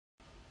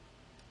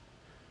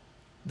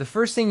The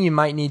first thing you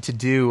might need to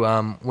do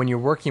when you're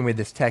working with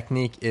this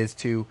technique is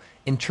to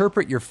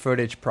interpret your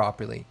footage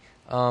properly.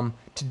 To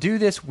do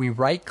this, we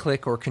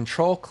right-click or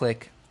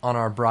control-click on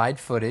our bride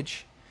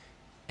footage,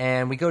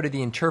 and we go to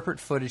the Interpret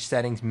Footage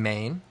Settings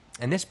main,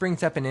 and this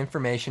brings up an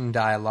information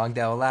dialog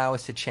that will allow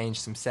us to change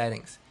some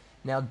settings.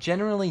 Now,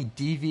 generally,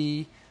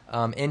 DV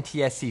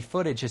NTSC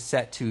footage is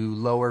set to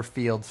lower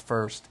fields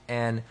first,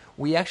 and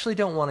we actually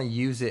don't want to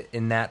use it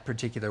in that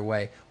particular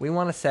way. We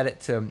want to set it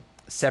to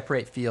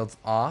separate fields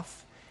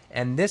off,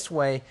 and this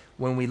way,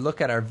 when we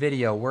look at our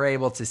video, we're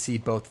able to see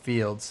both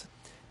fields.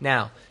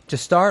 Now, to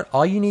start,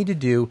 all you need to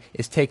do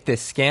is take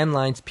this scan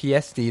lines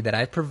PSD that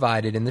I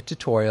provided in the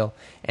tutorial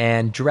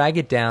and drag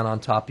it down on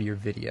top of your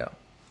video.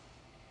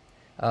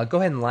 Go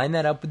ahead and line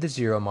that up with the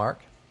 0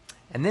 mark.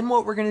 And then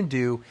what we're going to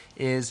do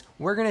is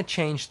we're going to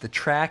change the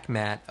track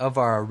matte of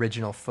our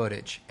original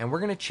footage. And we're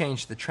going to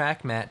change the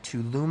track matte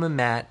to Luma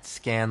Matte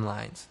Scan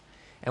Lines.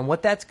 And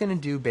what that's going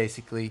to do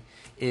basically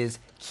is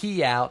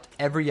key out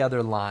every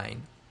other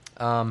line.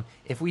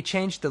 If we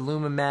change the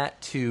Luma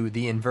Matte to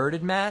the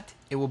inverted matte,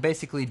 it will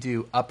basically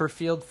do upper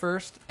field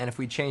first, and if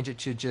we change it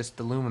to just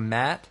the Luma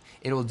Matte,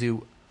 it will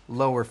do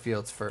lower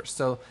fields first.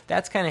 So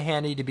that's kind of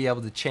handy to be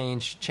able to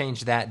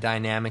change that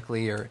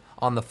dynamically or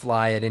on the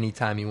fly at any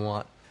time you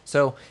want.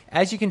 So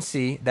as you can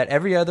see, that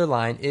every other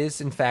line is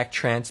in fact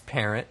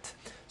transparent.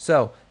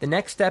 So the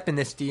next step in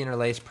this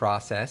deinterlace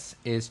process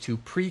is to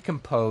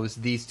pre-compose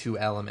these two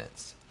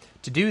elements.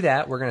 To do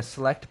that, we're going to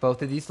select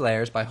both of these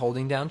layers by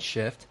holding down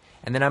Shift,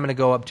 and then I'm going to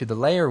go up to the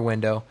layer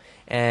window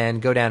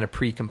and go down to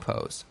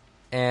pre-compose.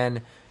 And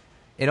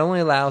it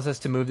only allows us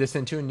to move this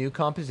into a new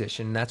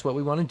composition, and that's what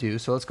we want to do.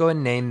 So let's go ahead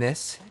and name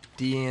this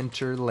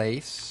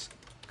Deinterlace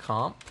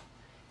Comp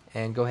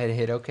and go ahead and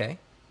hit OK.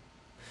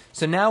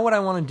 So now what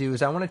I want to do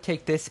is I want to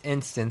take this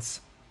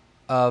instance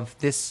of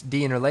this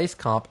Deinterlace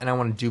comp and I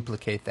want to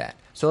duplicate that.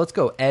 So let's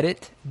go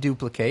Edit,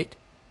 Duplicate.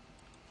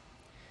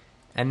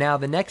 And now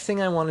the next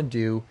thing I want to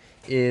do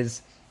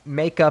is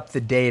make up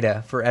the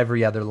data for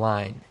every other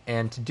line.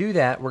 And to do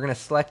that, we're going to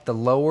select the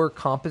lower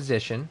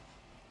composition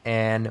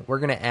and we're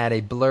going to add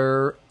a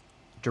blur,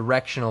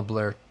 directional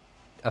blur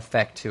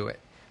effect to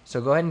it.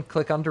 So go ahead and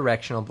click on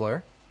directional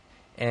blur,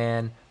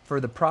 and for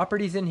the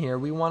properties in here,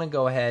 we want to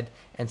go ahead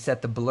and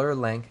set the blur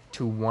length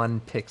to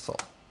 1 pixel.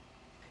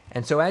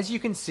 And so as you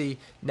can see,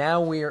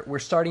 now we're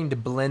starting to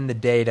blend the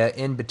data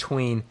in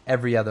between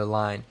every other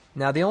line.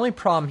 Now the only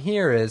problem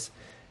here is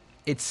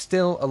it's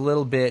still a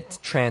little bit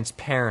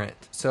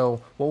transparent.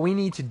 So what we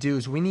need to do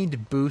is we need to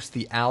boost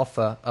the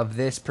alpha of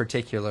this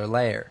particular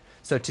layer.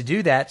 So to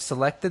do that,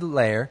 select the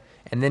layer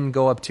and then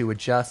go up to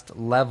Adjust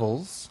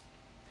Levels.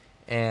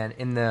 And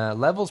in the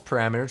Levels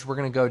parameters, we're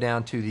going to go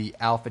down to the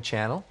alpha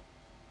channel.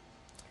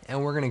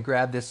 And we're going to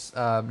grab this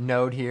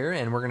node here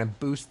and we're going to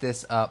boost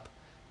this up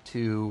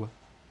to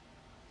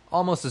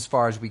almost as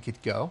far as we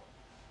could go.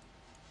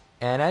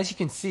 And as you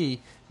can see,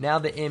 now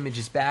the image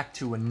is back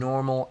to a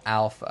normal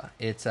alpha.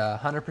 It's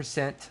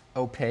 100%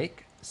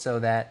 opaque, so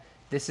that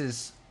this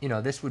is,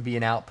 this would be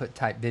an output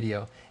type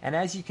video. And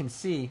as you can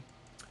see,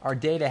 our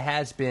data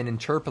has been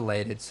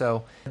interpolated.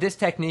 So this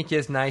technique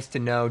is nice to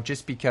know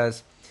just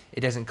because it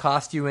doesn't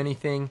cost you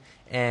anything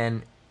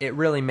and it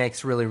really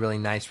makes really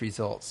nice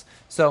results.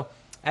 So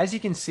as you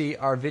can see,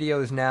 our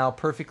video is now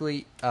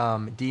perfectly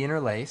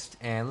deinterlaced,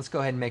 and let's go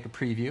ahead and make a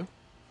preview.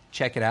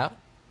 Check it out.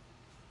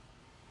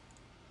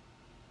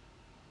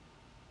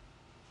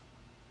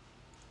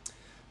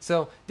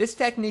 So this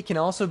technique can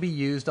also be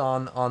used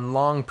on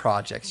long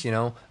projects.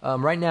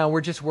 Right now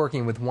we're just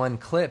working with one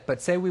clip,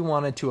 but say we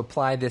wanted to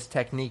apply this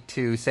technique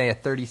to, say, a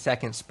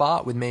 30-second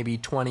spot with maybe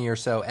 20 or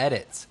so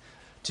edits.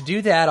 To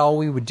do that, all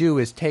we would do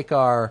is take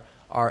our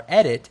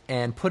edit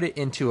and put it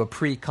into a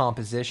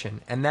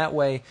pre-composition, and that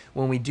way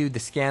when we do the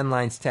scan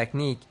lines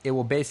technique, it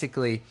will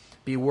basically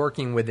be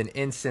working with an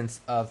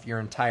instance of your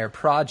entire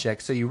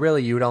project, so you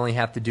would only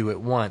have to do it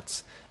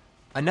once.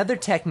 Another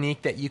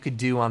technique that you could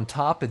do on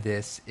top of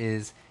this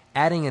is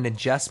adding an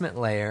adjustment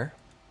layer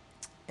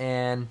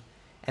and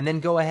then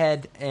go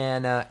ahead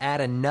and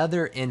add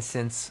another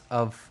instance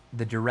of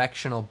the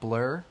directional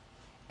blur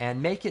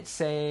and make it,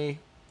 say,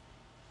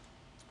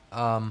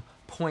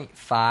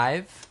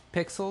 0.5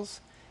 pixels.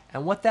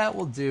 And what that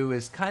will do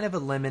is kind of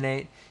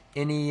eliminate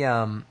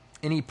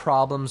any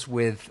problems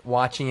with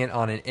watching it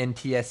on an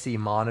NTSC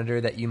monitor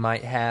that you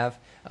might have.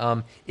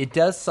 It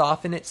does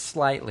soften it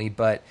slightly,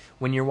 but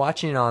when you're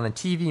watching it on a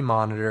TV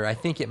monitor, I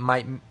think it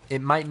might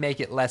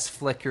make it less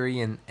flickery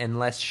and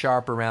less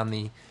sharp around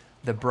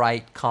the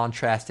bright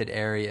contrasted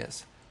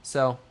areas.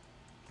 So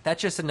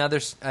that's just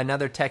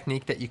another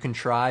technique that you can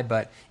try,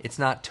 but it's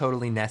not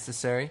totally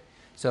necessary.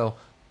 So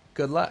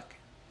good luck.